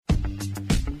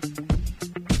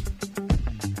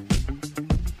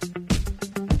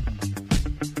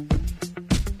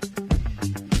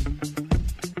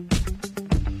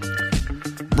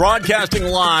Broadcasting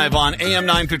live on AM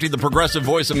 950, the Progressive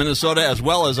Voice of Minnesota, as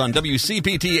well as on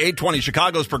WCPT 820,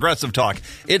 Chicago's Progressive Talk.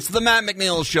 It's the Matt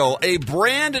McNeil Show, a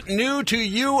brand new to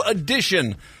you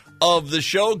edition of the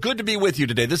show. Good to be with you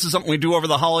today. This is something we do over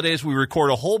the holidays. We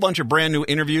record a whole bunch of brand new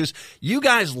interviews. You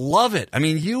guys love it. I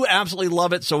mean, you absolutely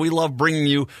love it. So we love bringing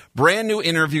you brand new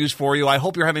interviews for you. I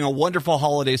hope you're having a wonderful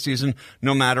holiday season,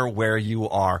 no matter where you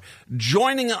are.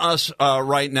 Joining us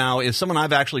right now is someone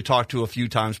I've actually talked to a few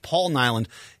times, Paul Niland.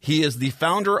 He is the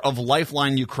founder of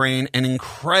Lifeline Ukraine, an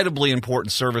incredibly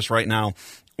important service right now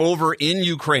over in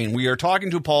Ukraine. We are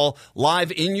talking to Paul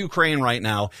live in Ukraine right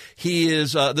now. He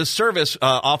is the service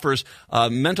offers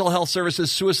mental health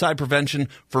services, suicide prevention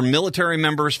for military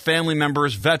members, family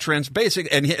members, veterans,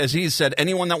 and as he said,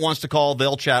 anyone that wants to call,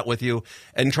 they'll chat with you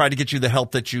and try to get you the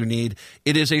help that you need.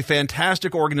 It is a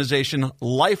fantastic organization,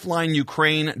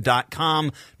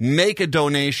 lifelineukraine.com. Make a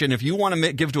donation. If you want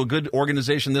to give to a good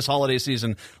organization this holiday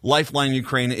season, Lifeline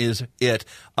Ukraine is it.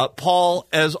 Paul,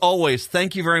 as always,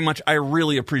 thank you very much. I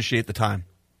really appreciate the time.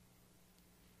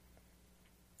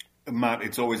 Matt,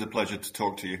 it's always a pleasure to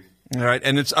talk to you. All right.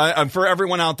 And it's for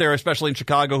everyone out there, especially in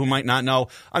Chicago, who might not know,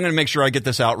 I'm going to make sure I get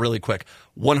this out really quick.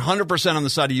 100% on the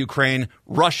side of Ukraine.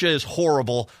 Russia is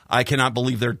horrible. I cannot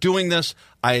believe they're doing this.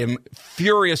 I am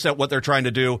furious at what they're trying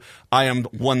to do. I am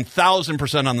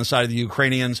 1,000% on the side of the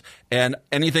Ukrainians, and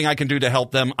anything I can do to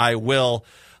help them, I will.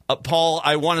 Paul,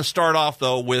 I want to start off,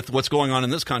 though, with what's going on in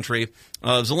this country.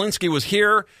 Zelensky was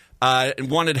here.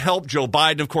 Wanted help. Joe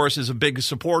Biden, of course, is a big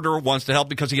supporter, wants to help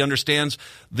because he understands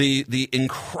the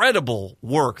incredible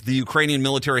work the Ukrainian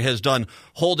military has done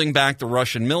holding back the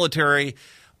Russian military.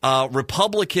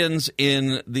 Republicans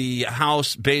in the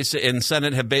House and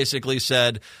Senate have basically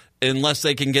said, unless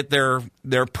they can get their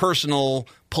personal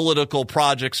political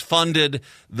projects funded,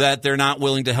 that they're not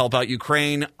willing to help out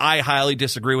Ukraine. I highly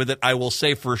disagree with it. I will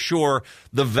say for sure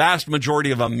the vast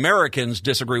majority of Americans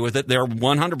disagree with it. They're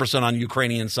 100% on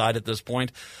Ukrainian side at this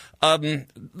point.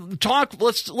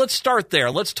 Let's start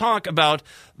there. Let's talk about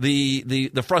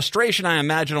the frustration I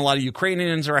imagine a lot of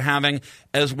Ukrainians are having,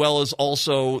 as well as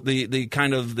also the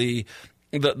kind of the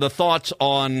thoughts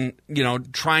on,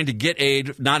 trying to get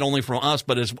aid, not only from us,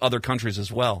 but as other countries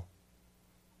as well.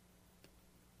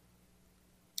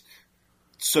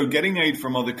 So getting aid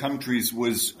from other countries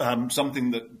was something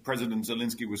that President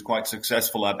Zelensky was quite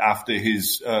successful at after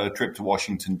his trip to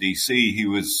Washington, D.C. He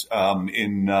was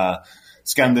in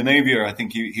Scandinavia. I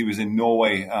think he was in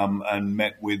Norway and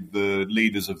met with the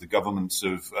leaders of the governments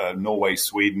of Norway,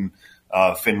 Sweden,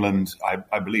 Finland,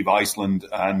 I believe Iceland,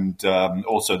 and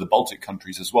also the Baltic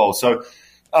countries as well. So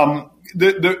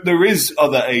there is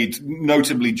other aid.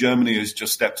 Notably, Germany has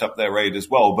just stepped up their aid as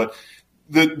well. But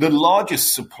the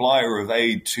largest supplier of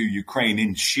aid to Ukraine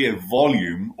in sheer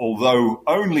volume, although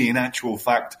only in actual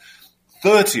fact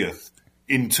 30th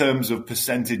in terms of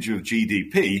percentage of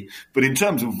GDP, but in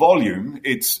terms of volume,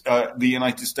 it's the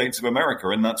United States of America.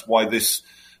 And that's why this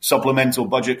supplemental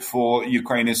budget for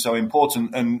Ukraine is so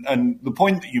important. And the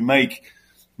point that you make,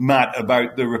 Matt,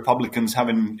 about the Republicans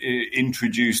having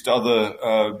introduced other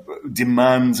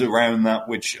demands around that,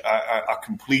 which are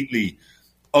completely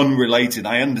unrelated.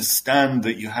 I understand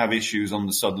that you have issues on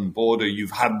the southern border.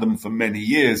 You've had them for many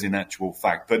years in actual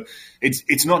fact, but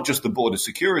it's not just the border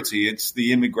security. It's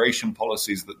the immigration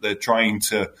policies that they're trying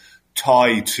to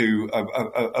tie to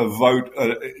a vote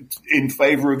in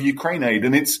favor of Ukraine aid.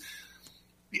 And it's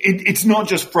not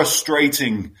just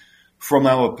frustrating from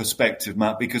our perspective,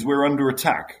 Matt, because we're under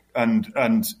attack. And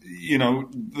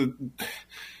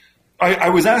I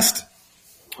was asked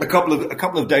a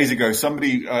couple of days ago,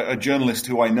 somebody, a journalist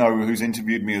who I know, who's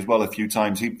interviewed me as well a few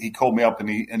times, he called me up and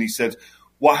he said,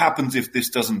 "What happens if this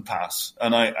doesn't pass?"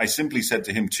 And I simply said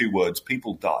to him 2 words: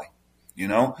 people die.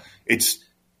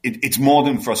 It's more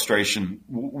than frustration.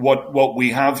 What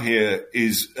we have here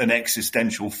is an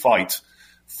existential fight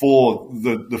for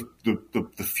the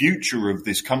future of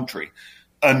this country.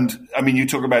 And I mean, you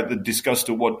talk about the disgust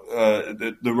of what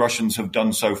the Russians have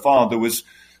done so far. There was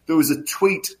a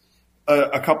tweet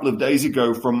a couple of days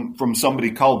ago from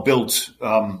somebody, Carl Bildt,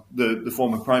 the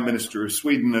former Prime Minister of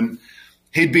Sweden, and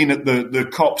he'd been at the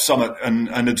COP summit and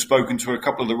had spoken to a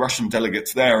couple of the Russian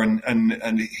delegates there,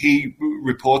 and he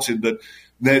reported that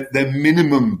their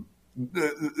minimum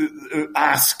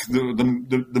ask,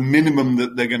 the minimum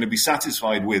that they're going to be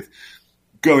satisfied with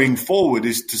going forward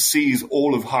is to seize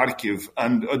all of Kharkiv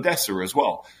and Odessa as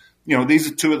well.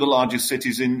 These are 2 of the largest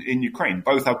cities in Ukraine.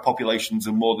 Both have populations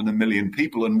of more than 1 million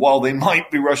people. And while they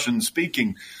might be Russian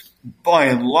speaking, by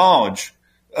and large,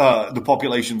 the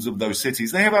populations of those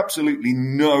cities, they have absolutely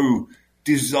no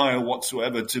desire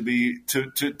whatsoever to be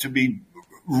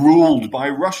ruled by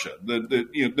Russia.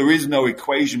 There is no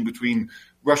equation between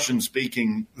Russian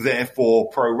speaking, therefore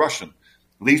pro-Russian.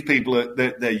 These people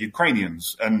they're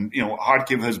Ukrainians, and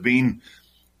Kharkiv has been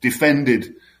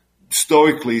defended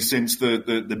stoically since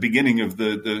the beginning of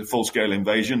the full-scale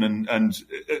invasion, and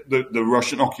the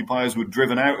Russian occupiers were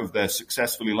driven out of there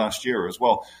successfully last year as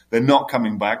well. They're not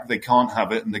coming back. They can't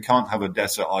have it, and they can't have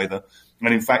Odessa either.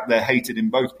 And in fact, they're hated in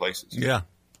both places. Yeah.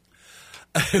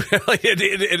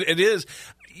 It is.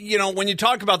 When you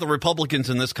talk about the Republicans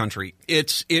in this country, they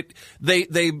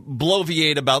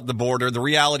bloviate about the border. The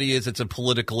reality is it's a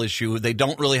political issue. They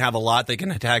don't really have a lot they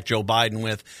can attack Joe Biden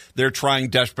with. They're trying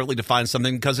desperately to find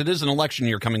something because it is an election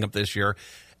year coming up this year.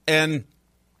 And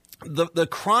the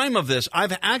crime of this,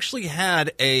 I've actually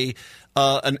had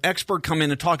an expert come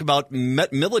in and talk about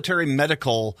military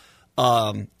medical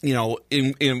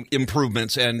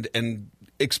improvements and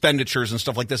expenditures and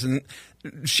stuff like this. And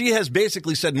she has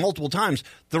basically said multiple times,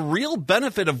 the real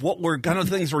benefit of what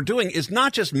things we're doing is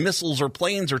not just missiles or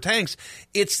planes or tanks.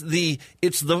 It's the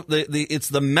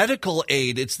medical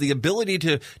aid. It's the ability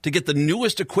to get the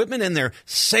newest equipment in there,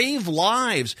 save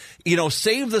lives,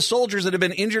 save the soldiers that have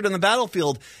been injured on the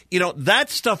battlefield. That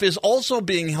stuff is also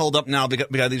being held up now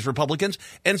by these Republicans.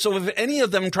 And so if any of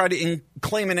them try to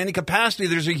claim in any capacity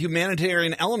there's a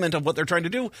humanitarian element of what they're trying to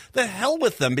do, the hell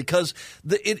with them, because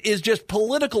it is just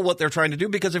political what they're trying to do,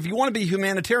 because if you want to be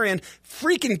humanitarian,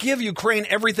 freaking give Ukraine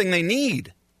everything they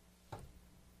need.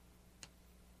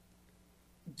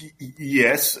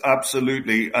 Yes,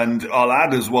 absolutely. And I'll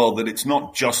add as well that it's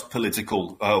not just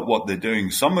political what they're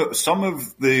doing. Some of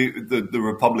the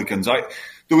Republicans,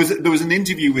 there was an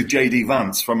interview with J.D.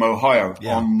 Vance from Ohio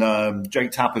on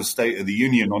Jake Tapper's State of the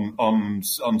Union on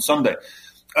Sunday.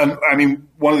 And I mean,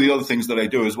 one of the other things that I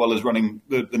do, as well as running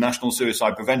the National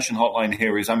Suicide Prevention Hotline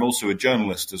here, is I'm also a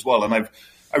journalist as well. And I've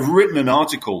written an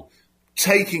article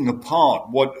taking apart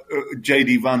what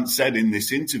J.D. Vance said in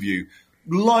this interview,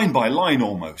 line by line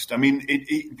almost. I mean,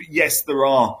 yes, there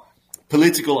are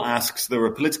political asks, there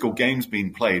are political games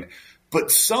being played,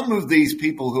 but some of these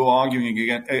people who are arguing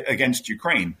against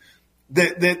Ukraine,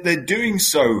 they're doing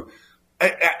so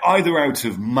either out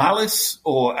of malice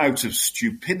or out of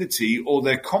stupidity, or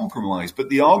they're compromised. But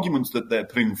the arguments that they're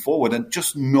putting forward are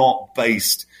just not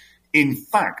based in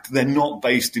fact. They're not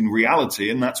based in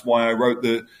reality. And that's why I wrote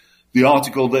the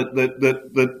article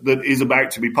that is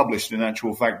about to be published, in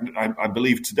actual fact, I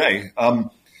believe today.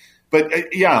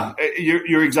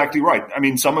 You're exactly right. I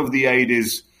mean, some of the aid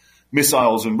is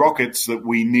missiles and rockets that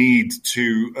we need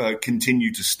to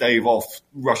continue to stave off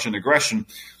Russian aggression.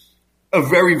 A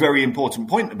very, very important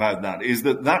point about that is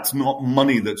that that's not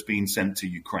money that's being sent to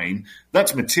Ukraine.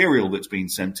 That's material that's being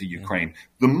sent to Ukraine.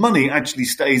 The money actually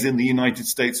stays in the United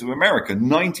States of America.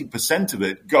 90% of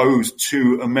it goes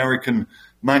to American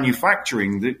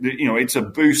manufacturing. It's a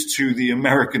boost to the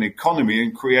American economy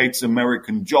and creates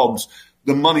American jobs.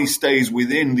 The money stays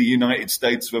within the United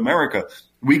States of America.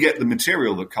 We get the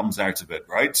material that comes out of it,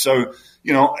 right? So,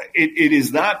 it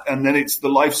is that, and then it's the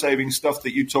life-saving stuff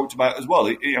that you talked about as well.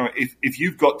 If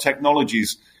you've got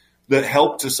technologies that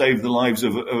help to save the lives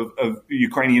of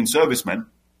Ukrainian servicemen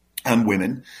and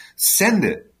women, send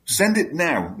it. Send it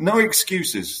now. No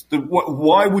excuses.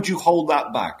 Why would you hold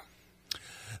that back?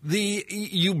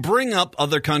 You bring up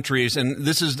other countries, and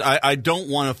this is I don't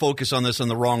want to focus on this in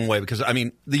the wrong way, because I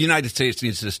mean the United States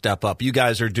needs to step up. You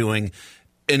guys are doing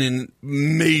an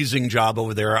amazing job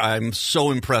over there. I'm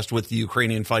so impressed with the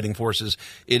Ukrainian fighting forces.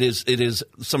 It is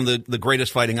some of the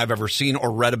greatest fighting I've ever seen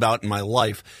or read about in my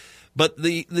life. But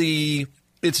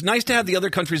it's nice to have the other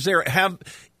countries there.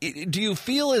 Do you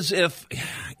feel as if,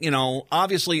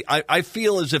 obviously I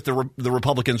feel as if the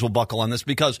Republicans will buckle on this,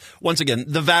 because once again,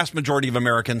 the vast majority of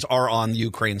Americans are on the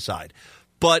Ukraine side.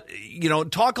 But,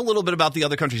 talk a little bit about the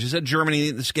other countries. You said Germany,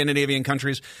 the Scandinavian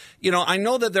countries. I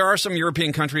know that there are some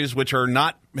European countries which are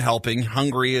not helping.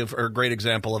 Hungary are a great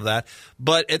example of that.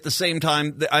 But at the same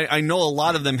time, I know a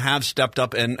lot of them have stepped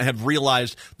up and have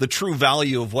realized the true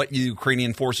value of what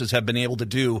Ukrainian forces have been able to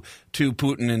do to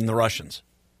Putin and the Russians.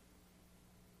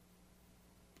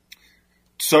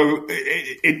 So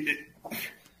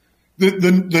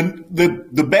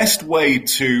the best way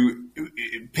to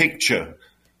picture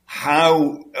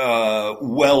how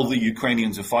well the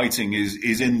Ukrainians are fighting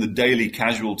is in the daily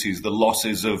casualties, the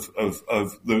losses of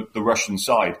the Russian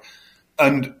side.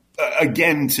 And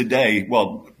again today,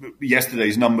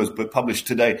 yesterday's numbers, but published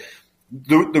today,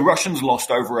 the Russians lost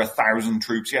over 1,000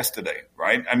 troops yesterday,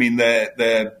 right? I mean,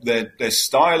 their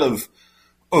style of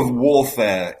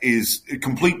warfare is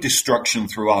complete destruction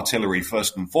through artillery,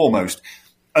 first and foremost,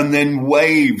 and then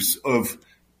waves of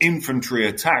infantry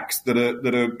attacks that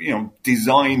are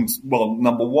designed, well,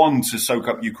 number one, to soak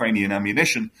up Ukrainian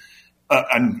ammunition,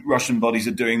 and Russian bodies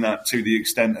are doing that to the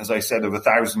extent, as I said, of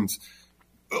 1,000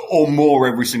 or more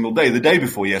every single day. The day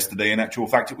before yesterday, in actual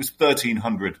fact, it was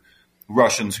 1,300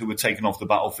 Russians who were taken off the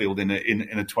battlefield in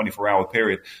a 24-hour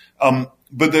period.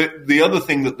 But the other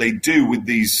thing that they do with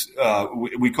these,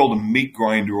 we call them meat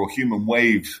grinder or human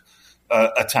wave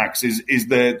attacks, is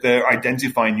they're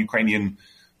identifying Ukrainian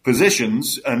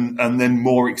positions, and then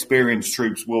more experienced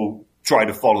troops will try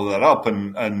to follow that up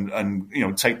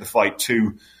and take the fight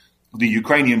to the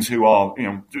Ukrainians who are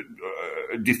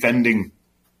defending,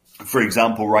 for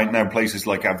example, right now places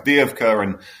like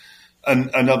Avdiivka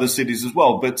and other cities as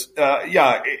well. But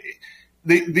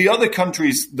the other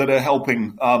countries that are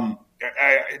helping,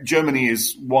 Germany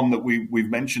is one that we've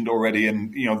mentioned already,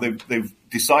 and they've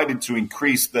decided to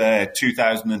increase their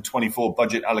 2024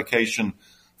 budget allocation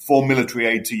for military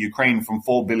aid to Ukraine from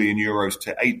 4 billion euros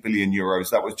to 8 billion euros.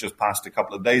 That was just passed a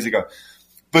couple of days ago.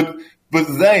 But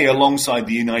they, alongside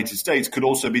the United States, could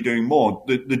also be doing more.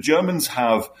 The Germans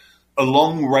have a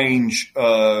long-range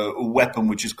weapon,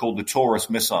 which is called the Taurus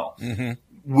missile. Mm-hmm.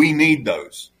 We need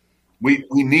those. We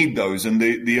need those. And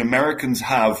the Americans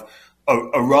have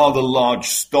a rather large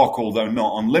stock, although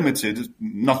not unlimited.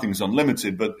 Nothing's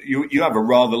unlimited, but you have a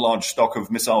rather large stock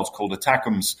of missiles called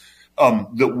ATACMS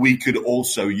that we could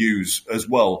also use as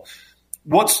well.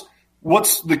 What's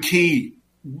the key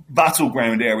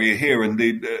battleground area here? And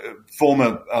the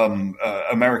former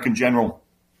American general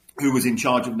who was in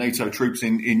charge of NATO troops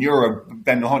in Europe,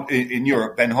 Ben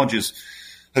Hodges,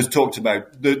 has talked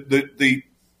about the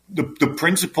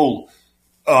principle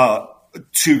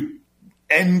to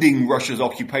ending Russia's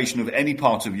occupation of any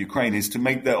part of Ukraine is to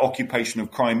make their occupation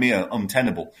of Crimea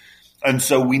untenable. And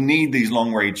so we need these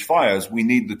long-range fires. We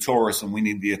need the Taurus and we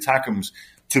need the ATACMS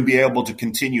to be able to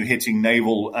continue hitting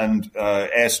naval and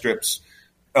airstrips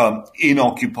in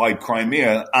occupied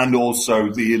Crimea, and also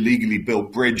the illegally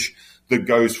built bridge that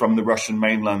goes from the Russian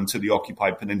mainland to the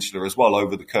occupied peninsula as well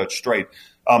over the Kerch Strait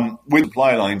with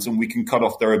supply lines, and we can cut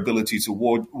off their ability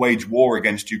to wage war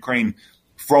against Ukraine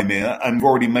from Crimea. And we've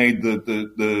already made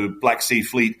the Black Sea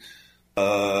Fleet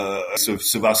of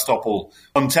Sevastopol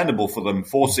untenable for them,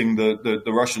 forcing the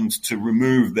Russians to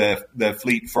remove their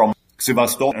fleet from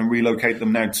Sevastopol and relocate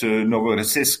them now to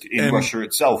Novorossiysk in Russia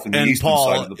itself, in the eastern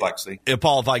side of the Black Sea.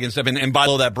 Paul, if I can step in and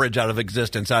blow that bridge out of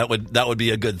existence, that would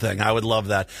be a good thing. I would love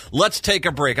that. Let's take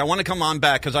a break. I want to come on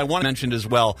back because I want to mention as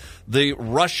well the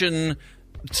Russian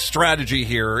strategy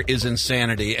here is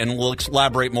insanity, and we'll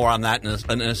elaborate more on that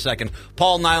in a second.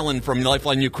 Paul Niland from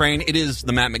Lifeline Ukraine. It is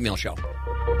the Matt McNeil Show.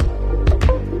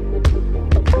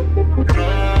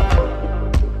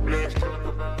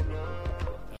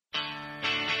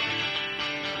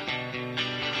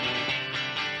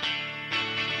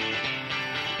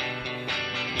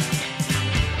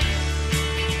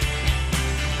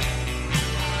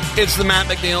 It's the Matt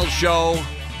McNeil Show.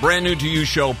 Brand new to you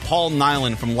show. Paul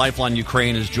Niland from Lifeline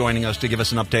Ukraine is joining us to give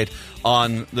us an update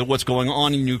on what's going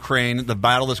on in Ukraine, the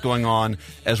battle that's going on,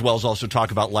 as well as also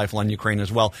talk about Lifeline Ukraine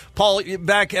as well. Paul,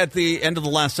 back at the end of the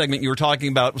last segment, you were talking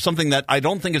about something that I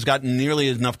don't think has gotten nearly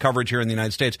enough coverage here in the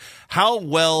United States, how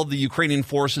well the Ukrainian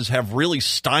forces have really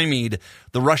stymied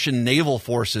the Russian naval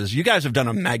forces. You guys have done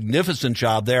a magnificent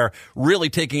job there, really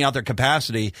taking out their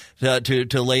capacity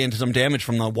to lay into some damage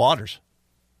from the waters.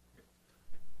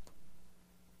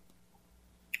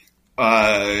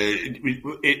 As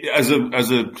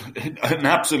an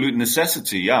absolute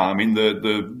necessity, yeah. I mean,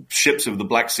 the ships of the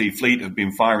Black Sea Fleet have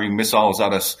been firing missiles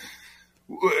at us,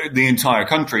 the entire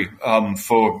country,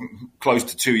 for close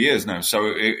to 2 years now.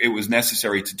 So it was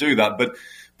necessary to do that. But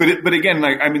again,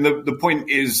 I mean, the point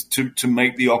is to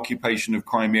make the occupation of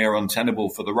Crimea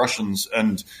untenable for the Russians.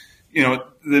 And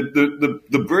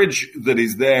the bridge that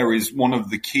is there is one of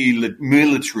the key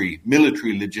military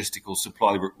logistical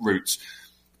supply routes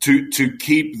to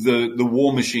keep the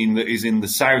war machine that is in the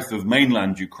south of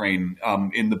mainland Ukraine,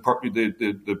 in the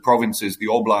provinces, the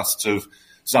oblasts of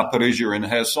Zaporizhia and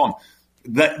Kherson.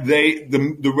 That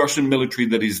the Russian military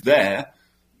that is there,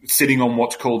 sitting on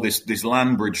what's called this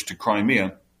land bridge to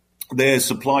Crimea, they're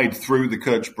supplied through the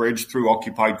Kerch Bridge through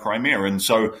occupied Crimea, and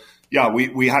so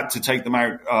we had to take them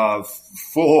out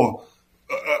for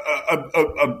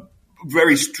a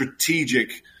very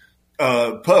strategic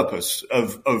purpose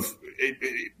of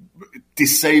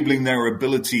disabling their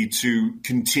ability to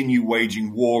continue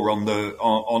waging war on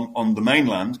the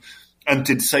mainland, and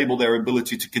to disable their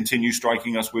ability to continue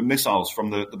striking us with missiles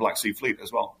from the Black Sea Fleet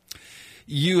as well.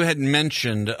 You had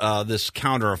mentioned this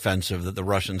counteroffensive that the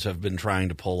Russians have been trying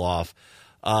to pull off.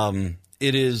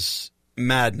 It is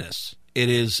madness. It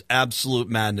is absolute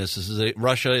madness.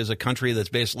 Russia is a country that's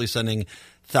basically sending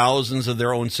thousands of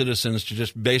their own citizens to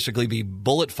just basically be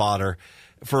bullet fodder,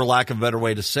 for lack of a better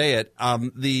way to say it.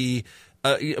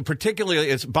 Particularly,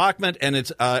 it's Bakhmut and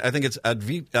it's I think it's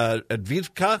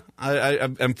Advivka.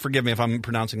 Forgive me if I'm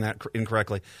pronouncing that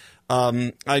incorrectly.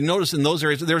 I noticed in those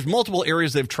areas, there's multiple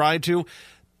areas they've tried to.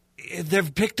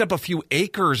 They've picked up a few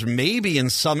acres, maybe in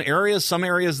some areas. Some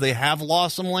areas they have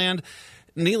lost some land.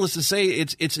 Needless to say,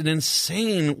 it's an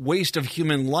insane waste of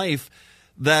human life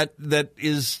that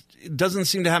doesn't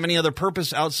seem to have any other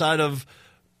purpose outside of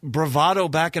bravado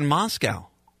back in Moscow.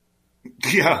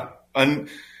 Yeah, and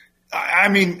I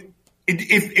mean,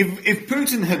 if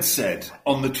Putin had said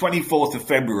on the 24th of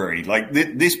February, like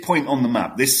this point on the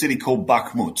map, this city called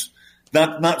Bakhmut,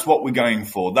 that's what we're going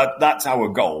for. That's our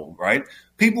goal, right?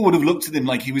 People would have looked at him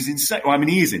like he was insane. Well, I mean,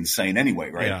 he is insane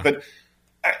anyway, right? Yeah. But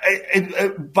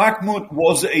Bakhmut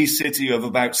was a city of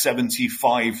about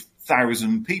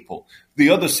 75,000 people.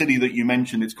 The other city that you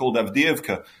mentioned, it's called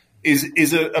Avdiivka,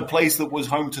 is a place that was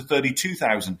home to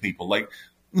 32,000 people. Like,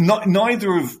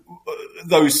 neither of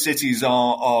those cities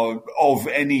are of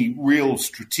any real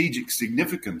strategic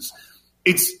significance.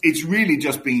 It's really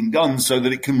just being done so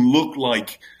that it can look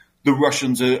like the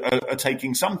Russians are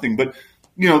taking something. But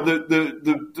you know,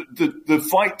 the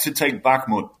fight to take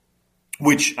Bakhmut,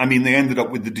 which, I mean, they ended up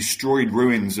with the destroyed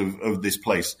ruins of this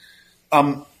place.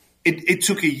 It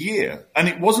took a year, and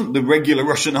it wasn't the regular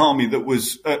Russian army that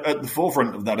was at the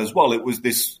forefront of that as well. It was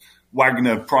this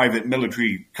Wagner private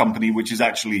military company, which is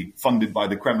actually funded by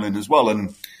the Kremlin as well,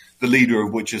 and the leader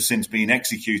of which has since been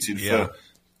executed for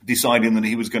deciding that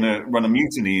he was going to run a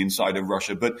mutiny inside of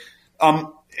Russia. But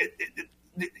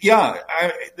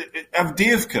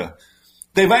Avdiivka,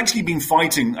 they've actually been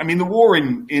fighting. I mean, the war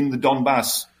in the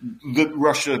Donbass that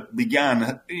Russia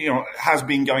began, has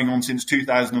been going on since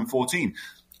 2014.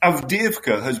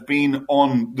 Avdiivka has been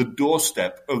on the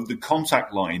doorstep of the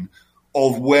contact line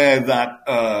of where that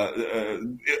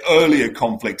earlier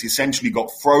conflict essentially got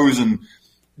frozen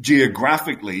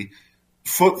geographically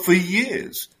for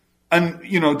years. And,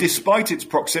 despite its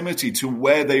proximity to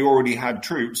where they already had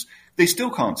troops, they still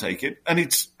can't take it.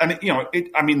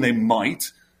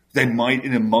 They might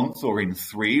in a month or in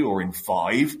 3 or in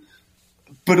 5,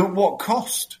 but at what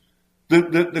cost?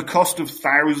 The cost of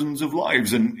thousands of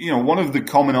lives. And, one of the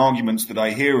common arguments that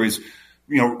I hear is,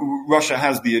 Russia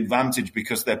has the advantage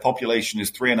because their population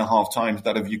is 3.5 times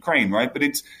that of Ukraine, right? But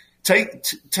it's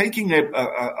taking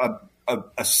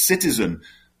a citizen,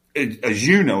 as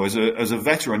you know, as a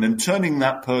veteran, and turning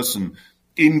that person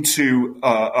into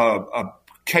a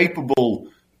capable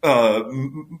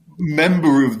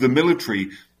member of the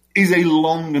military is a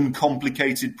long and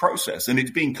complicated process. And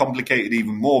it's being complicated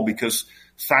even more because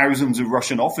thousands of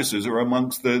Russian officers are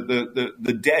amongst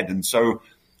the dead. And so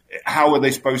how are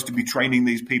they supposed to be training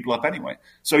these people up anyway?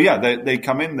 So, they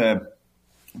come in, they're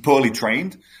poorly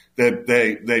trained.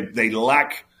 They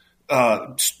lack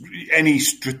any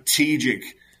strategic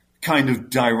kind of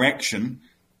direction.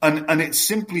 And it's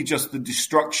simply just the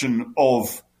destruction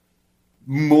of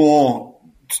more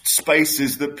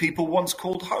spaces that people once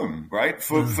called home, right?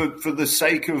 For the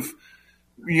sake of,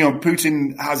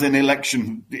 Putin has an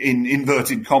election in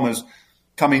inverted commas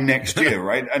coming next year,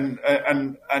 right? And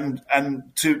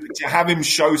to have him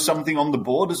show something on the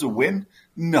board as a win,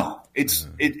 no, it's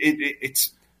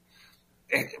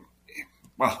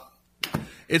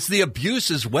the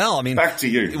abuse as well. I mean, back to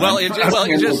you.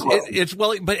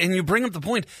 And you bring up the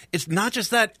point. It's not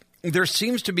just that. There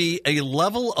seems to be a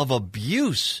level of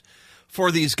abuse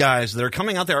for these guys that are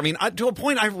coming out there. I mean, to a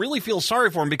point, I really feel sorry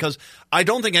for them because I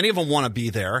don't think any of them want to be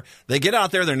there. They get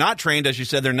out there, they're not trained, as you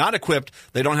said, they're not equipped,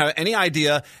 they don't have any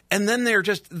idea, and then there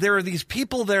are these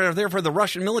people that are there for the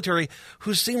Russian military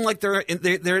who seem like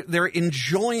they're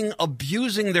enjoying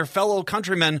abusing their fellow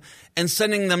countrymen and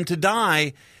sending them to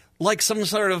die like some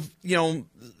sort of,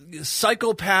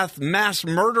 psychopath mass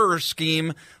murderer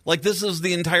scheme, like this is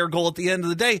the entire goal at the end of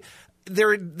the day.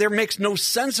 There makes no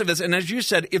sense of this. And as you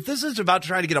said, if this is about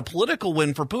trying to get a political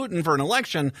win for Putin for an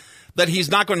election that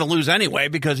he's not going to lose anyway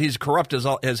because he's corrupt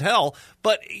as hell,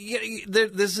 but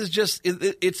this is just,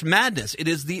 it's madness. It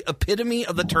is the epitome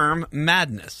of the term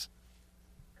madness.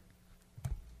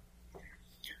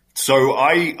 So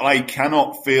I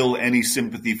cannot feel any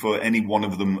sympathy for any one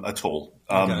of them at all.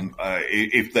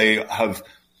 If they have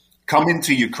come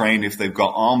into Ukraine, if they've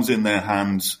got arms in their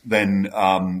hands, then,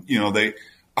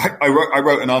 I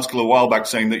wrote an article a while back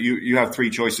saying that you have 3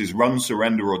 choices: run,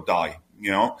 surrender, or die.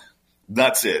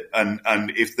 That's it. And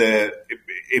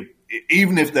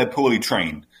even if they're poorly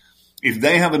trained, if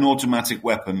they have an automatic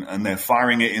weapon and they're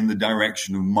firing it in the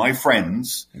direction of my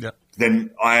friends,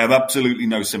 then I have absolutely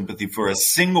no sympathy for a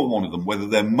single one of them, whether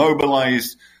they're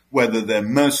mobilized, whether they're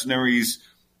mercenaries,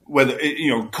 whether,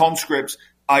 conscripts.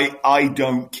 I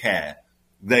don't care.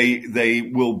 They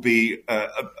will be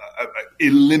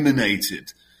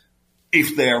eliminated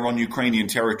if they are on Ukrainian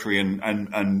territory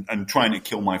and trying to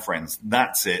kill my friends.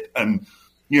 That's it. And,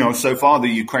 so far the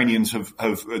Ukrainians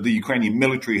the Ukrainian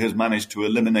military has managed to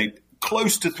eliminate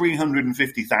close to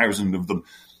 350,000 of them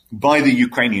by the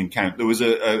Ukrainian count. There was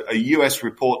a US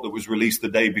report that was released the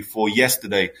day before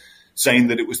yesterday saying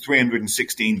that it was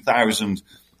 316,000,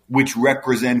 which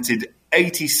represented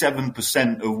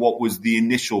 87% of what was the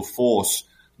initial force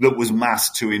that was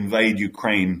massed to invade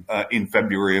Ukraine in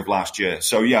February of last year.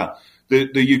 So, yeah, the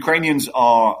Ukrainians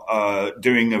are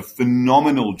doing a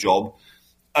phenomenal job,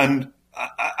 and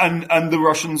the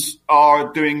Russians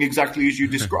are doing exactly as you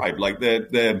described. Like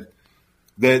their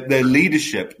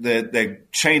leadership, their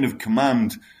chain of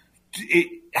command,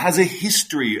 it has a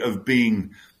history of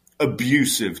being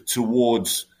abusive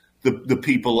towards the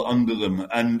people under them.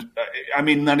 And I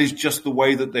mean, that is just the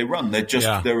way that they run.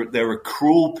 They're a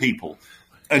cruel people.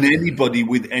 And anybody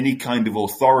with any kind of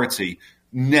authority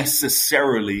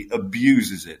necessarily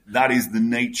abuses it. That is the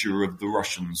nature of the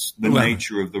Russians,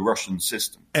 nature of the Russian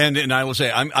system. And I will say,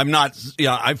 I'm not,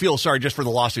 I feel sorry just for the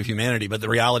loss of humanity, but the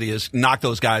reality is knock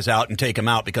those guys out and take them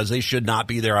out because they should not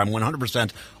be there. I'm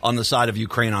 100% on the side of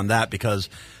Ukraine on that because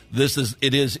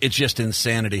it's just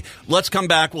insanity. Let's come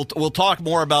back. We'll talk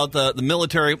more about the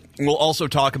military. We'll also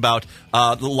talk about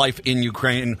the life in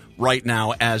Ukraine right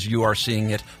now as you are seeing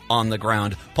it on the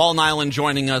ground. Paul Niland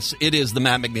joining us. It is the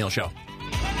Matt McNeil Show.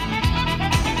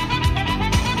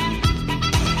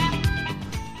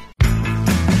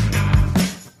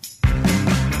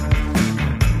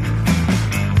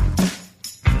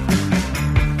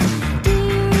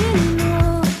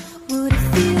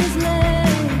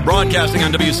 Broadcasting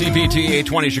on WCPT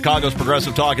 820 Chicago's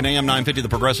Progressive Talk and AM 950, the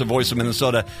Progressive Voice of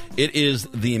Minnesota. It is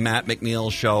the Matt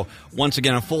McNeil Show. Once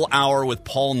again, a full hour with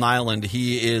Paul Niland.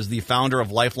 He is the founder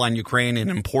of Lifeline Ukraine, an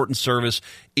important service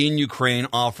in Ukraine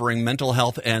offering mental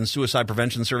health and suicide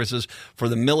prevention services for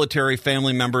the military,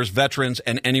 family members, veterans,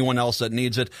 and anyone else that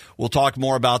needs it. We'll talk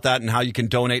more about that and how you can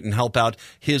donate and help out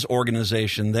his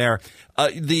organization there.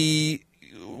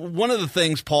 One of the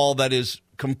things, Paul, that is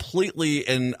completely,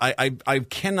 and I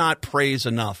cannot praise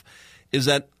enough, is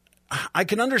that I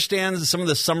can understand that some of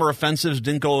the summer offensives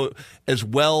didn't go as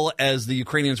well as the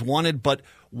Ukrainians wanted, but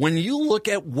when you look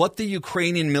at what the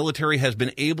Ukrainian military has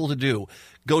been able to do,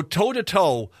 go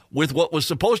toe-to-toe with what was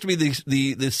supposed to be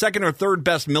the second or third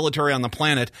best military on the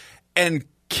planet and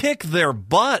kick their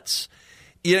butts.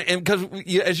 And because,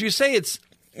 as you say, it's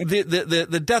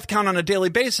the death count on a daily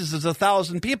basis is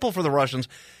 1,000 people for the Russians.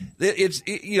 It's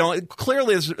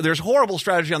clearly there's horrible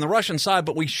strategy on the Russian side,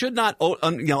 but we should not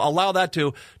allow that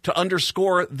to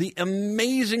underscore the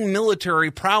amazing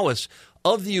military prowess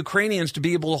of the Ukrainians to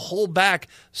be able to hold back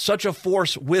such a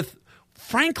force with,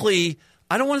 frankly,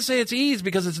 I don't want to say it's ease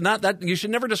because it's not that. You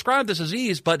should never describe this as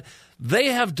ease, but they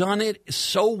have done it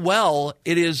so well.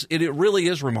 It really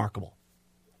is remarkable.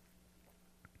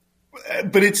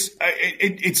 But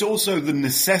it's also the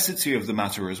necessity of the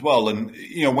matter as well. And,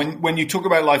 when you talk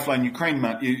about Lifeline Ukraine,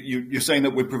 Matt, you're saying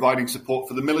that we're providing support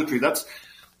for the military. That's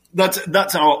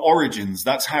our origins.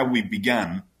 That's how we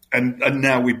began. And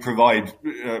now we provide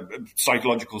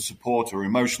psychological support or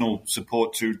emotional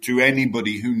support to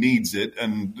anybody who needs it.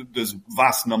 And there's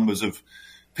vast numbers of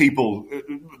people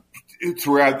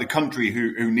throughout the country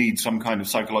who need some kind of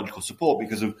psychological support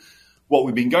because of what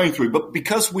we've been going through. But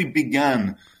because we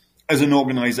began as an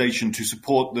organization to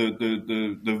support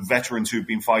the veterans who've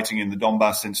been fighting in the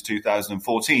Donbass since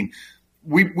 2014,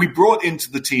 we brought into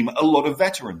the team a lot of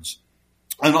veterans.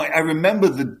 And I remember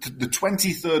the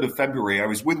 23rd of February, I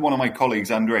was with one of my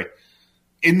colleagues, Andre,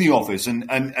 in the office,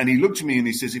 and he looked at me and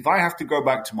he says, if I have to go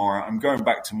back tomorrow, I'm going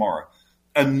back tomorrow.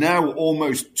 And now,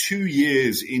 almost 2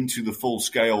 years into the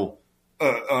full-scale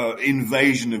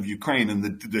invasion of Ukraine and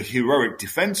the heroic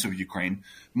defense of Ukraine,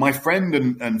 my friend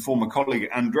and former colleague,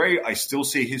 Andre, I still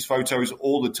see his photos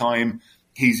all the time.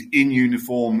 He's in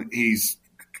uniform. He's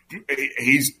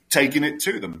taking it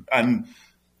to them. And,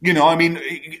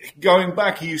 going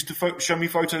back, he used to show me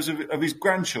photos of his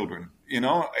grandchildren.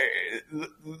 The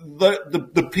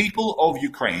people of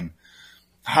Ukraine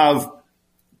have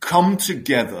come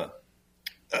together,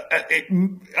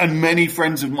 and many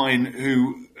friends of mine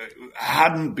who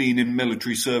hadn't been in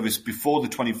military service before the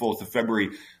 24th of February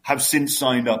have since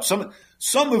signed up.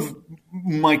 Some of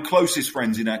my closest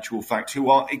friends, in actual fact, who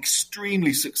are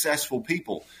extremely successful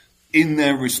people in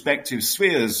their respective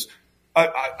spheres,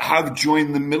 have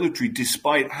joined the military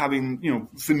despite having,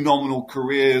 phenomenal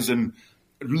careers and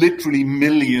literally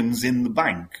millions in the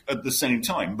bank at the same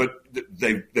time. But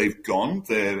they've gone,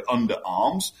 they're under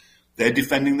arms, they're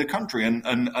defending the country,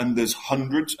 and there's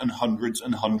hundreds and hundreds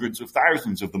and hundreds of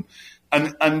thousands of them.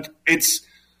 And it's,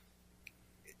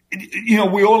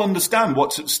 we all understand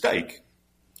what's at stake.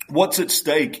 What's at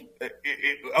stake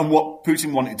and what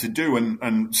Putin wanted to do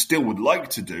and still would like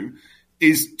to do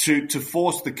is to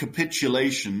force the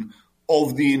capitulation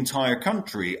of the entire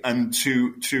country and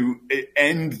to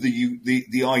end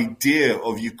the idea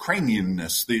of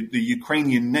Ukrainianness, the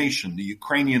Ukrainian nation, the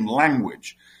Ukrainian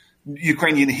language,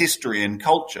 Ukrainian history and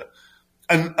culture.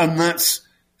 And that's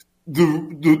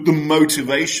the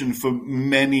motivation for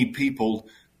many people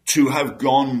to have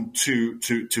gone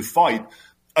to fight,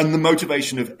 and the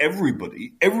motivation of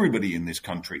everybody in this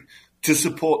country to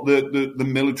support the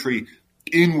military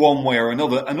in one way or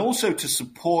another, and also to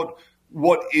support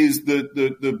what is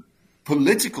the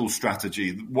political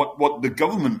strategy, what the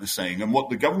government is saying. And what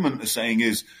the government is saying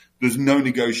is there's no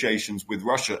negotiations with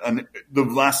Russia, and the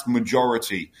vast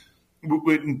majority,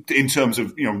 in terms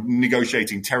of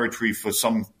negotiating territory for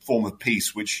some form of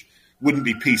peace, which wouldn't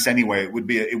be peace anyway. It would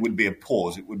be a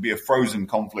pause. It would be a frozen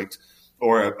conflict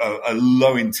or a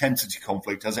low intensity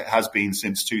conflict, as it has been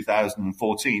since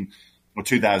 2014 or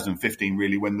 2015,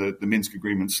 really, when the Minsk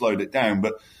agreement slowed it down.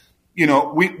 But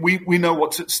we know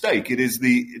what's at stake. It is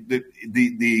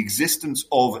the existence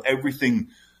of everything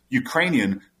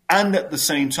Ukrainian, and at the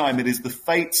same time, it is the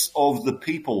fates of the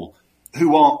people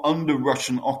who are under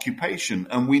Russian occupation.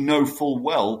 And we know full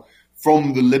well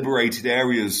from the liberated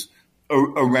areas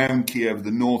around Kiev,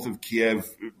 the north of Kiev,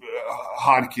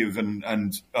 Kharkiv,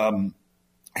 and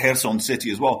Kherson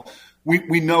city as well.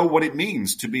 We know what it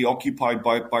means to be occupied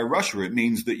by Russia. It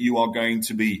means that you are going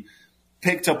to be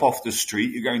picked up off the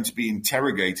street, you're going to be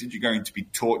interrogated, you're going to be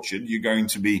tortured, you're going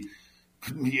to be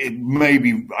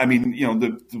maybe,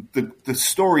 the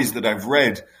stories that I've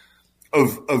read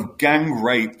of gang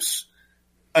rapes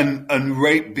and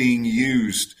rape being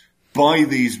used by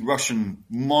these Russian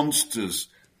monsters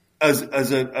as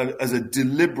a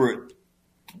deliberate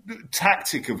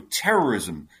tactic of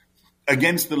terrorism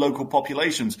against the local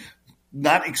populations.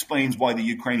 That explains why the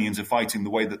Ukrainians are fighting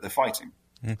the way that they're fighting.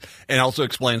 And also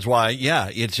explains why,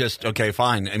 it's just, okay,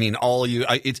 fine. I mean,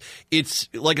 it's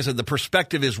like I said, the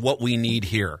perspective is what we need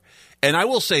here. And I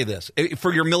will say this,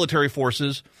 for your military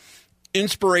forces,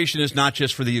 inspiration is not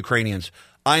just for the Ukrainians.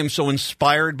 I am so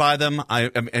inspired by them. I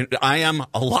am.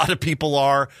 A lot of people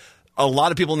are. A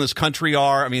lot of people in this country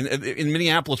are. I mean, in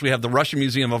Minneapolis, we have the Russian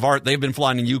Museum of Art. They've been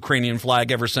flying a Ukrainian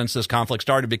flag ever since this conflict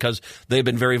started because they've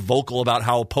been very vocal about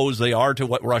how opposed they are to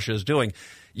what Russia is doing.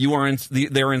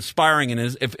 They're inspiring, and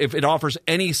if it offers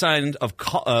any sign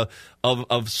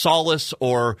of solace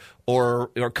or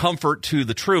comfort to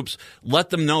the troops, let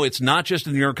them know it's not just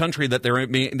in your country that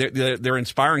they're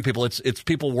inspiring people. It's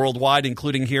people worldwide,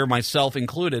 including here, myself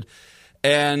included.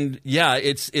 And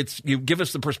it's you give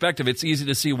us the perspective. It's easy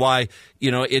to see why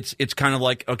it's kind of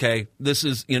like, okay, this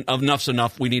is enough's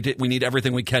enough. We need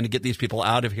everything we can to get these people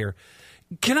out of here.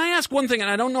 Can I ask one thing? And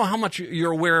I don't know how much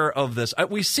you're aware of this.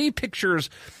 We see pictures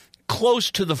close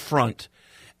to the front,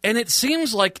 and it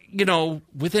seems like,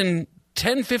 within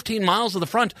 10, 15 miles of the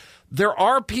front, there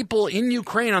are people in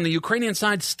Ukraine, on the Ukrainian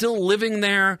side, still living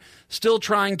there, still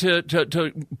trying to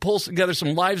pull together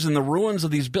some lives in the ruins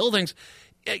of these buildings.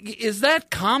 Is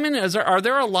that common? Are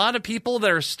there a lot of people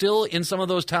that are still in some of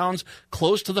those towns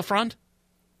close to the front?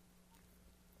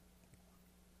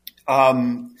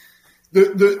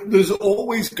 There's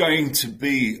always going to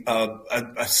be a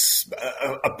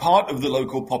part of the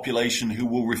local population who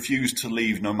will refuse to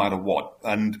leave no matter what.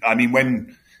 And I mean,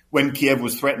 when Kiev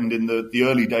was threatened in the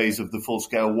early days of the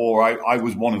full-scale war, I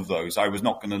was one of those. I was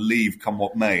not going to leave come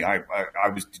what may. I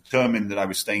was determined that I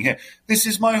was staying here. This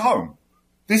is my home.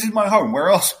 This is my home. Where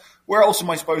else am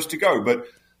I supposed to go? But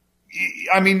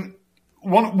I mean,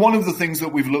 one of the things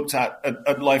that we've looked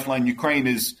at Lifeline Ukraine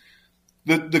is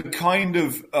the kind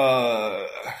of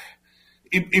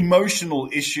emotional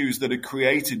issues that are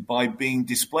created by being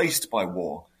displaced by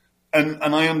war. And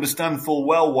I understand full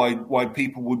well why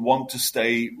people would want to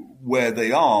stay where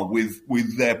they are with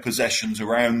their possessions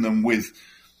around them, with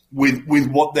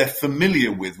what they're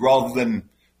familiar with, rather than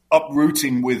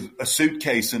uprooting with a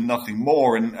suitcase and nothing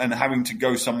more and having to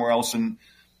go somewhere else and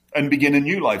begin a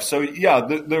new life. So,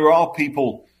 there are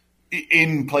people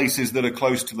in places that are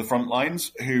close to the front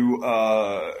lines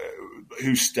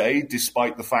who stay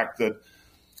despite the fact that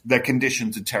their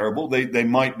conditions are terrible. They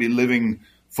might be living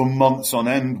for months on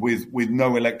end with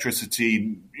no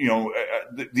electricity.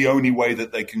 The only way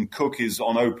that they can cook is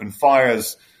on open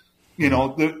fires.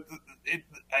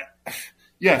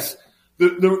 Yes,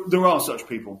 there are such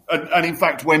people, and in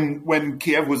fact, when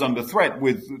Kiev was under threat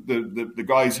with the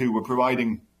guys who were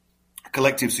providing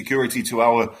collective security to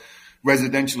our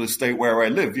residential estate where I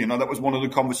live, that was one of the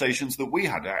conversations that we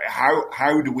had.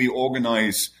 How do we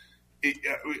organize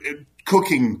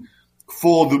cooking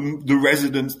for the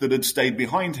residents that had stayed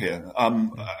behind here?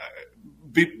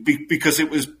 Because it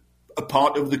was a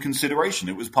part of the consideration.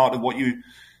 It was part of what you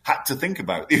had to think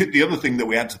about. The other thing that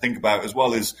we had to think about as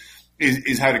well is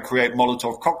how to create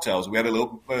Molotov cocktails. We had a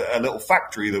little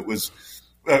factory that was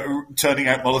turning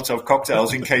out Molotov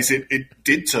cocktails in case it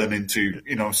did turn into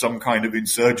some kind of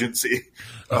insurgency,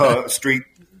 street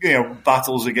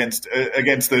battles against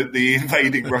the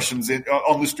invading Russians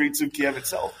on the streets of Kiev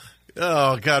itself.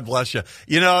 Oh, God bless you.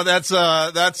 That's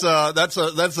a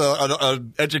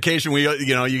education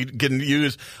you can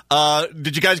use.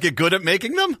 Did you guys get good at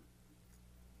making them?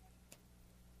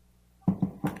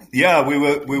 Yeah, we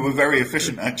were very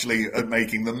efficient actually at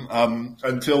making them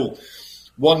until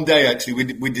one day.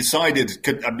 Actually, we decided,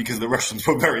 because the Russians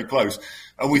were very close,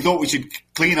 and we thought we should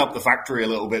clean up the factory a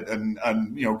little bit and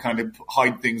kind of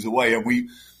hide things away. And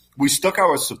we stuck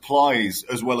our supplies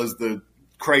as well as the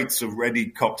crates of ready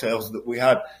cocktails that we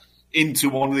had into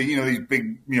one of the these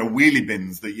big wheelie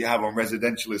bins that you have on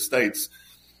residential estates,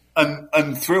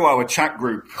 and through our chat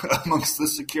group amongst the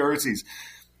securities.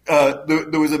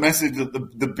 There was a message that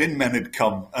the bin men had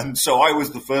come, and so I was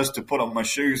the first to put on my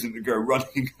shoes and to go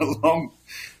running along.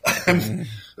 And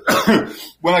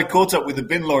when I caught up with the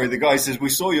bin lorry, the guy says, "We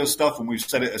saw your stuff and we've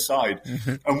set it aside."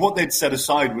 Mm-hmm. And what they'd set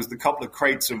aside was the couple of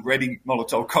crates of ready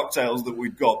Molotov cocktails that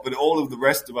we'd got, but all of the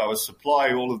rest of our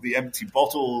supply, all of the empty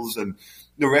bottles and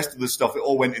the rest of the stuff, it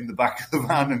all went in the back of the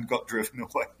van and got driven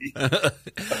away.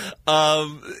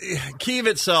 Kyiv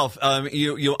itself,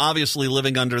 you obviously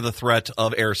living under the threat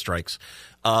of airstrikes.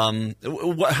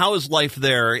 How is life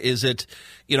there? Is it,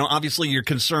 obviously your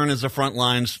concern is the front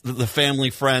lines, the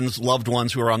family, friends, loved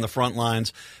ones who are on the front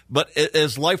lines. But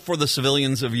is life for the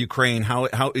civilians of Ukraine, how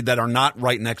that are not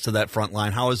right next to that front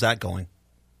line, how is that going?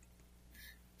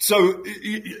 So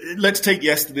let's take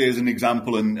yesterday as an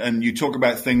example, and you talk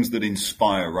about things that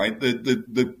inspire, right?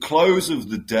 The close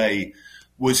of the day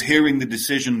was hearing the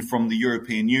decision from the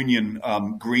European Union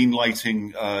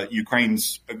green-lighting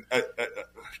Ukraine's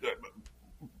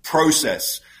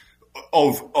process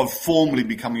of formally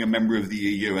becoming a member of the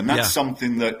EU, and that's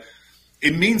something that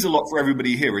it means a lot for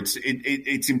everybody here.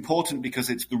 It's important because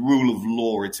it's the rule of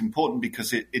law. It's important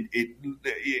because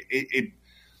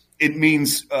it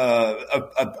means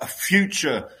a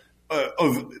future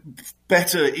of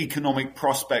better economic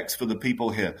prospects for the people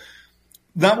here.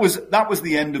 That was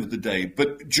the end of the day.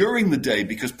 But during the day,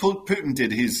 because Putin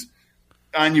did his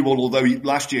annual, although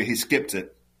last year he skipped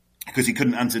it because he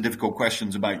couldn't answer difficult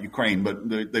questions about Ukraine, but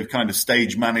they've kind of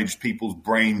stage managed people's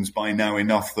brains by now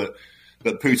enough that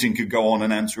Putin could go on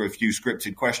and answer a few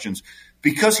scripted questions.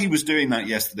 Because he was doing that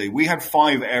yesterday, we had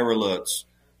 5 air alerts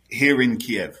here in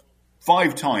Kiev.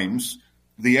 5 times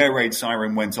the air raid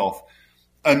siren went off.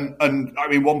 And I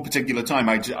mean, one particular time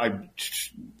I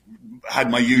had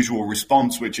my usual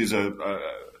response, which is a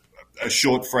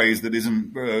short phrase that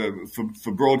isn't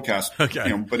for broadcast,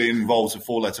 okay. But it involves a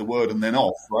 4-letter word and then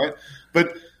off, right?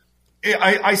 But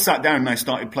I sat down and I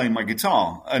started playing my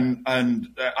guitar, and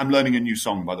I'm learning a new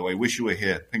song, by the way, Wish You Were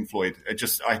Here, Pink Floyd.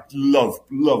 I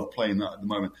love playing that at the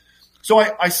moment. So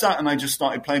I sat and I just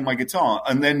started playing my guitar,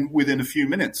 and then within a few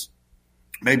minutes,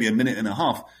 maybe a minute and a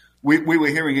half, we were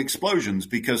hearing explosions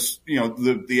because,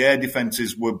 the air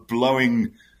defenses were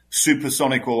blowing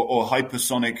supersonic or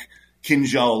hypersonic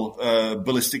Kinjal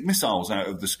ballistic missiles out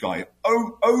of the sky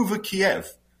over Kiev,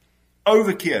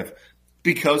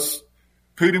 because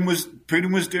Putin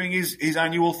was doing his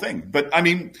annual thing. But I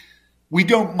mean, we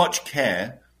don't much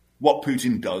care what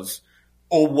Putin does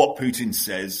or what Putin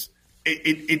says.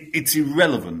 It's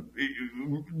irrelevant.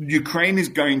 Ukraine is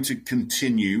going to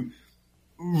continue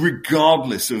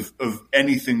regardless of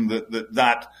anything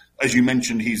that, as you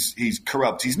mentioned, he's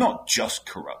corrupt. He's not just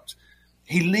corrupt.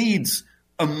 He leads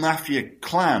a mafia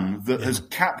clan that has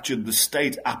captured the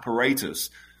state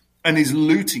apparatus and is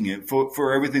looting it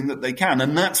for everything that they can.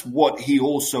 And that's what he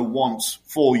also wants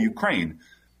for Ukraine.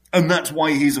 And that's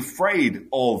why he's afraid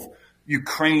of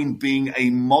Ukraine being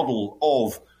a model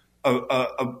of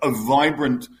a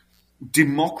vibrant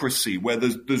democracy where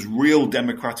there's real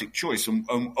democratic choice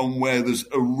and where there's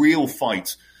a real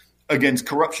fight against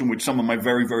corruption, which some of my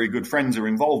very, very good friends are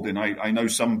involved in. I know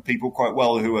some people quite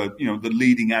well who are, the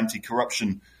leading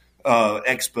anti-corruption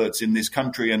experts in this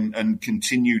country and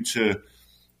continue to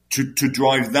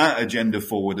drive that agenda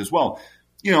forward as well.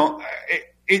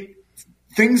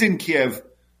 things in Kiev,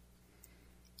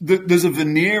 there's a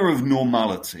veneer of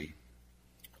normality.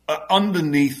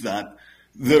 Underneath that,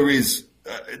 there is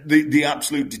the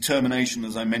absolute determination,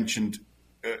 as I mentioned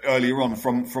earlier on,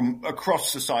 from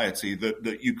across society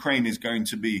that Ukraine is going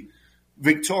to be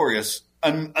victorious.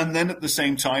 And then at the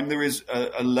same time, there is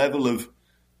a level of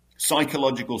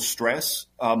psychological stress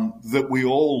that we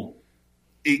all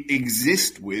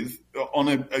exist with on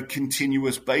a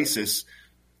continuous basis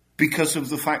because of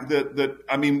the fact that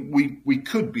I mean, we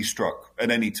could be struck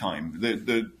at any time.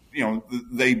 The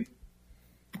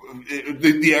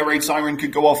air raid siren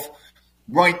could go off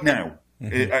right now.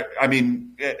 Mm-hmm. I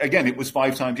mean, again, it was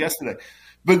 5 times yesterday.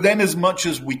 But then as much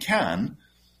as we can,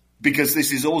 because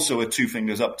this is also a 2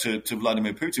 fingers up to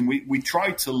Vladimir Putin, we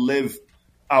try to live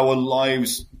our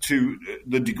lives to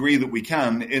the degree that we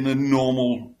can in a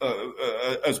normal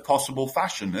as possible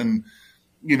fashion. And,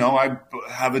 you know, I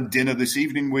have a dinner this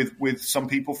evening with some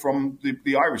people from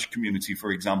the Irish community, for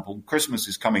example. Christmas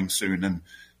is coming soon. And,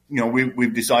 you know,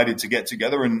 we've decided to get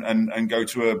together and go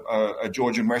to a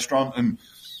Georgian restaurant and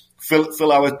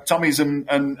fill our tummies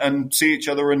and see each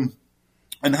other and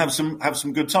have some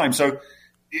good time. So,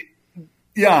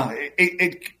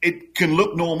 it can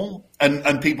look normal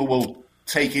and people will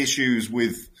take issues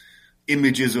with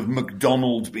images of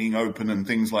McDonald's being open and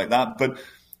things like that. But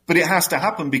it has to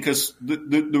happen because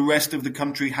the rest of the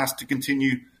country has to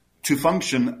continue to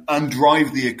function and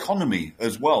drive the economy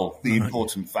as well, the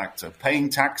important factor, paying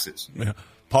taxes. Yeah.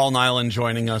 Paul Niland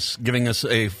joining us, giving us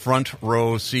a front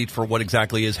row seat for what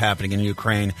exactly is happening in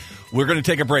Ukraine. We're going to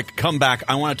take a break, come back.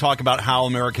 I want to talk about how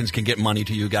Americans can get money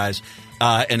to you guys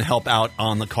and help out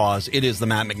on the cause. It is the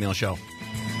Matt McNeil Show.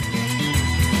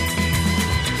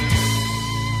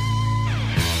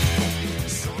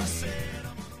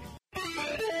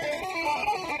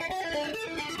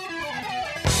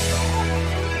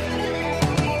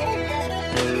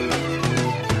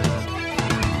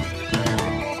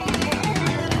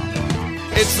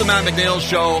 It's the Matt McNeil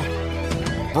Show,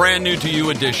 brand new to you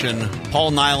edition.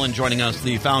 Paul Niland joining us,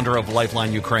 the founder of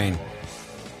Lifeline Ukraine.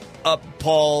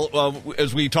 Paul,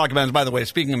 as we talk about, by the way,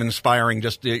 speaking of inspiring,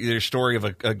 just your story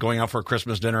of going out for a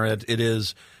Christmas dinner, it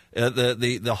is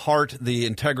the heart, the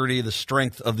integrity, the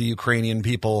strength of the Ukrainian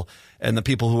people and the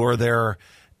people who are there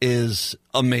is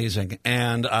amazing.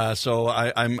 And so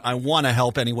I want to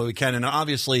help any way we can. And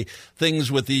obviously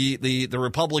things with the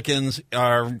Republicans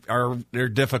they're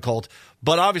difficult.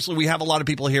 But obviously we have a lot of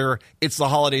people here. It's the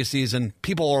holiday season.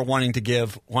 People are wanting to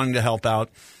give, wanting to help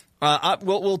out.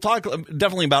 We'll talk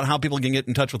definitely about how people can get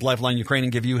in touch with Lifeline Ukraine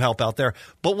and give you help out there.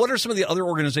 But what are some of the other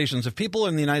organizations? If people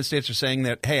in the United States are saying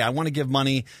that, hey, I want to give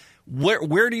money,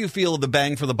 where do you feel the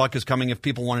bang for the buck is coming if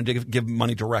people want to give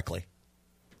money directly?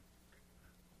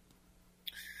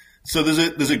 So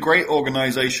there's a great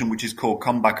organization which is called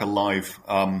Come Back Alive.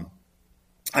 I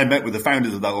met with the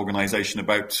founders of that organization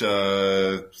about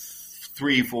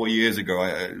 3-4 years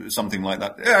ago, something like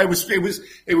that. Yeah, it was 4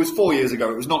 years ago.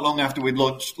 It was not long after we'd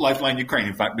launched Lifeline Ukraine,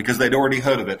 in fact, because they'd already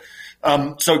heard of it.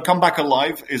 So Come Back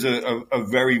Alive is a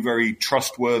very, very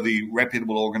trustworthy,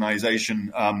 reputable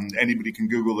organization. Anybody can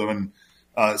Google them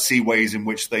and see ways in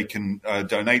which they can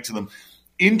donate to them.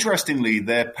 Interestingly,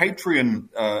 their Patreon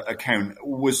account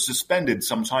was suspended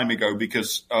some time ago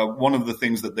because one of the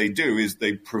things that they do is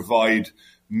they provide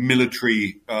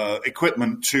military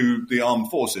equipment to the armed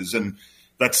forces, and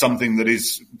that's something that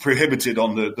is prohibited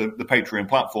on the Patreon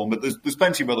platform. But there's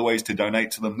plenty of other ways to donate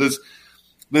to them.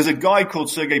 There's a guy called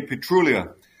Sergei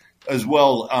Petrulia as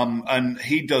well, and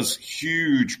he does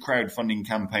huge crowdfunding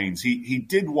campaigns. He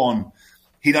did one.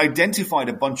 He'd identified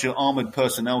a bunch of armored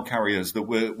personnel carriers that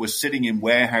were sitting in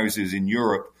warehouses in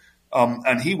Europe.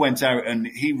 And he went out and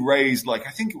he raised, I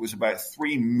think it was about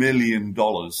 $3 million.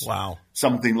 Wow.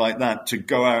 Something like that, to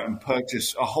go out and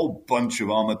purchase a whole bunch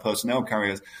of armored personnel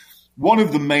carriers. One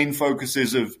of the main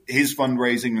focuses of his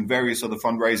fundraising and various other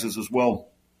fundraisers as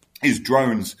well is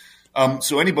drones.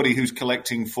 So anybody who's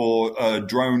collecting for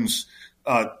drones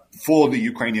for the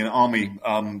Ukrainian army,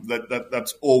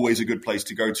 that's always a good place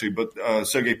to go to. But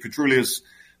Sergei Petrulia's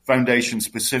foundation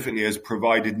specifically has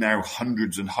provided now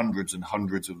hundreds and hundreds and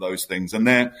hundreds of those things, and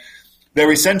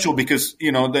they're essential because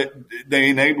they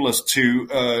enable us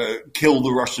to kill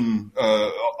the Russian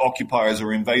occupiers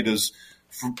or invaders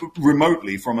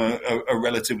remotely from a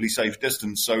relatively safe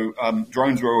distance. So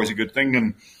drones were always a good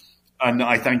thing, and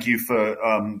I thank you for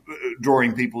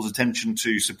drawing people's attention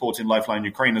to supporting Lifeline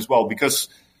Ukraine as well, because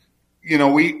our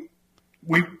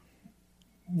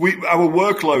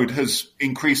workload has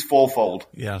increased fourfold.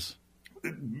 Yes,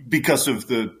 because of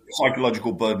the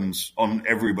psychological burdens on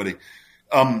everybody,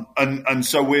 and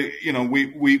so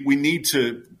we need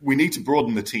to we need to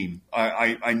broaden the team.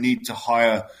 I need to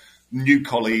hire new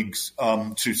colleagues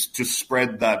to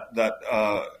spread that.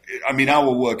 I mean,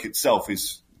 our work itself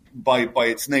is by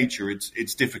its nature,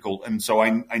 it's difficult, and so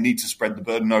I need to spread the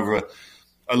burden over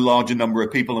a larger number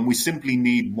of people, and we simply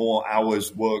need more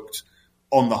hours worked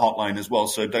on the hotline as well.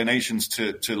 So donations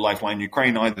to Lifeline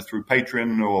Ukraine, either through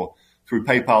Patreon or through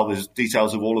PayPal. There's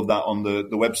details of all of that on the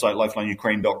website,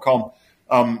 lifelineukraine.com.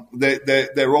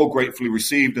 They're all gratefully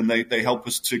received, and they help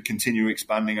us to continue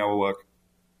expanding our work.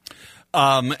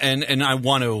 And I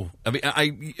want to,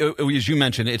 as you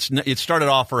mentioned, it started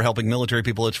off for helping military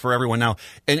people. It's for everyone now,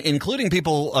 and including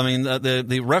people. I mean,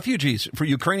 the refugees, for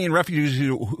Ukrainian refugees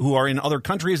who are in other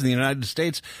countries in the United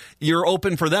States. You're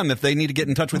open for them if they need to get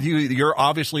in touch with you. You're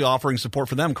obviously offering support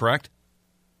for them, correct?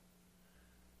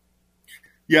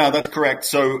 Yeah, that's correct.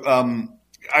 So,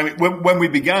 I mean, when we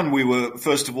began, we were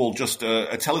first of all just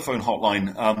a telephone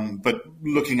hotline, but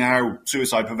looking at how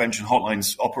suicide prevention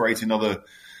hotlines operate in other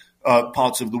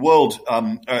parts of the world,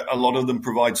 a lot of them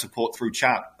provide support through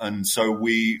chat, and so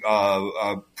we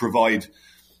provide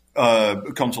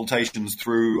consultations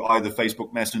through either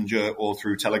Facebook Messenger or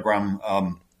through Telegram,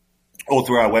 or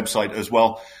through our website as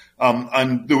well.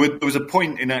 And there was a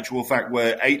point, in actual fact,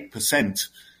 where 8%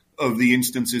 of the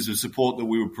instances of support that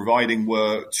we were providing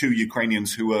were to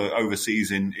Ukrainians who were overseas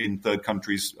in third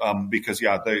countries, because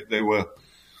they were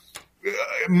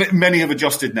many have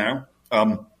adjusted now.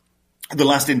 The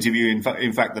last interview,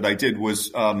 in fact, that I did was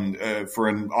for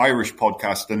an Irish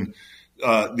podcast, and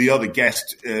the other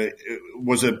guest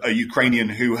was a Ukrainian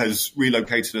who has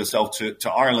relocated herself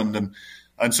to Ireland,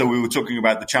 and so we were talking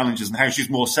about the challenges and how she's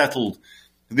more settled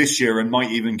this year and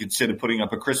might even consider putting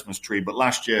up a Christmas tree. But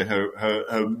last year,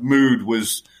 her mood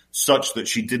was such that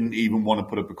she didn't even want to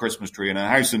put up a Christmas tree in her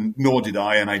house, and nor did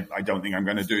I, and I don't think I'm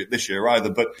going to do it this year either.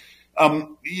 But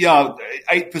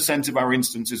 8% of our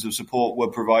instances of support were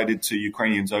provided to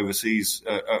Ukrainians overseas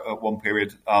at one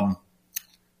period.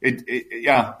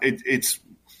 It's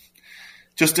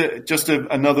just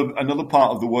another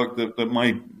part of the work that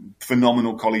my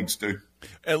phenomenal colleagues do.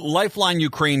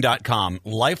 LifelineUkraine.com.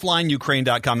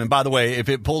 LifelineUkraine.com. And by the way, if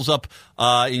it pulls up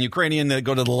in Ukrainian,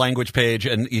 go to the language page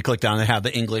and you click down and have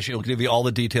the English. It'll give you all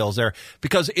the details there.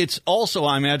 Because it's also,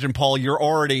 I imagine, Paul, you're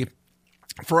already,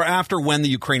 for after when the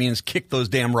Ukrainians kick those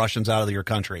damn Russians out of your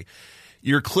country,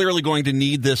 you're clearly going to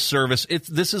need this service.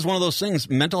 This is one of those things,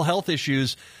 mental health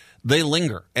issues, they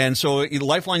linger. And so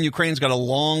Lifeline Ukraine's got a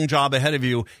long job ahead of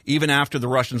you, even after the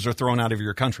Russians are thrown out of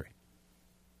your country.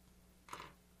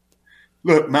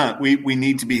 Look, Matt, we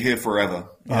need to be here forever.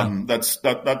 Yeah. That's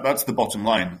the bottom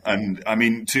line. And I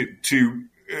mean, to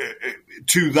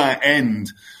that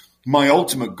end, my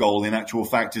ultimate goal, in actual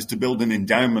fact, is to build an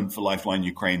endowment for Lifeline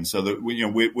Ukraine, so that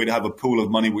we'd have a pool of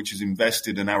money which is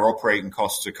invested, and our operating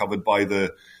costs are covered by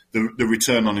the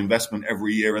return on investment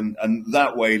every year, and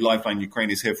that way Lifeline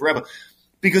Ukraine is here forever.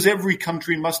 Because every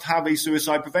country must have a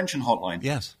suicide prevention hotline.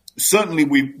 Yes. Certainly,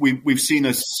 we've seen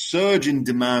a surge in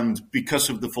demand because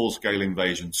of the full-scale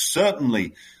invasion.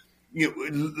 Certainly,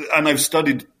 and I've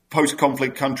studied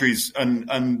post-conflict countries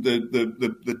and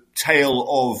the tale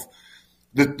of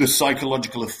the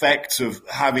psychological effects of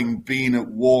having been at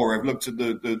war. I've looked at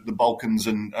the Balkans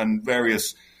and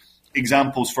various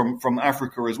examples from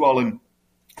Africa as well. And,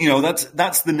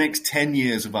 that's the next 10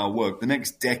 years of our work, the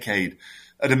next decade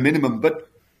at a minimum. But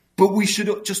we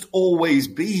should just always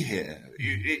be here.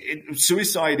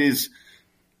 Suicide is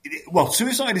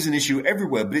an issue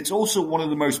everywhere, but it's also one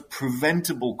of the most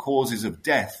preventable causes of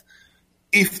death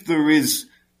if there is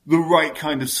the right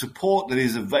kind of support that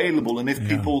is available and if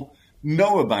people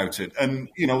know about it. And,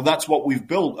 that's what we've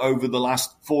built over the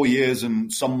last 4 years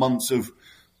and some months of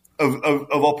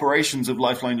operations of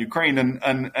Lifeline Ukraine.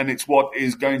 And it's what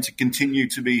is going to continue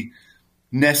to be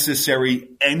necessary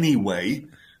anyway,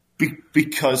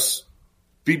 because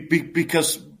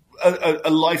a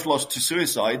life lost to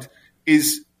suicide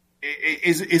is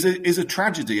a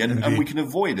tragedy, and we can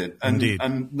avoid it,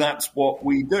 and that's what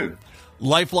we do.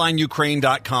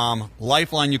 LifelineUkraine.com,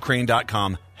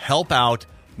 LifelineUkraine.com. Help out,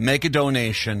 make a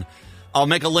donation. I'll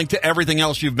make a link to everything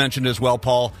else you've mentioned as well,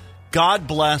 Paul. God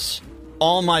bless.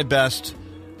 All my best.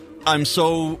 I'm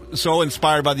so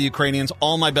inspired by the Ukrainians.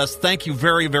 All my best. Thank you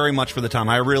very, very much for the time.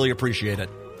 I really appreciate it.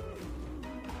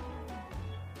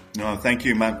 No, thank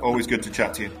you, Matt. Always good to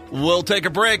chat to you. We'll take a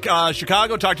break.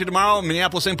 Chicago, talk to you tomorrow.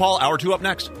 Minneapolis, St. Paul, hour 2 up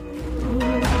next.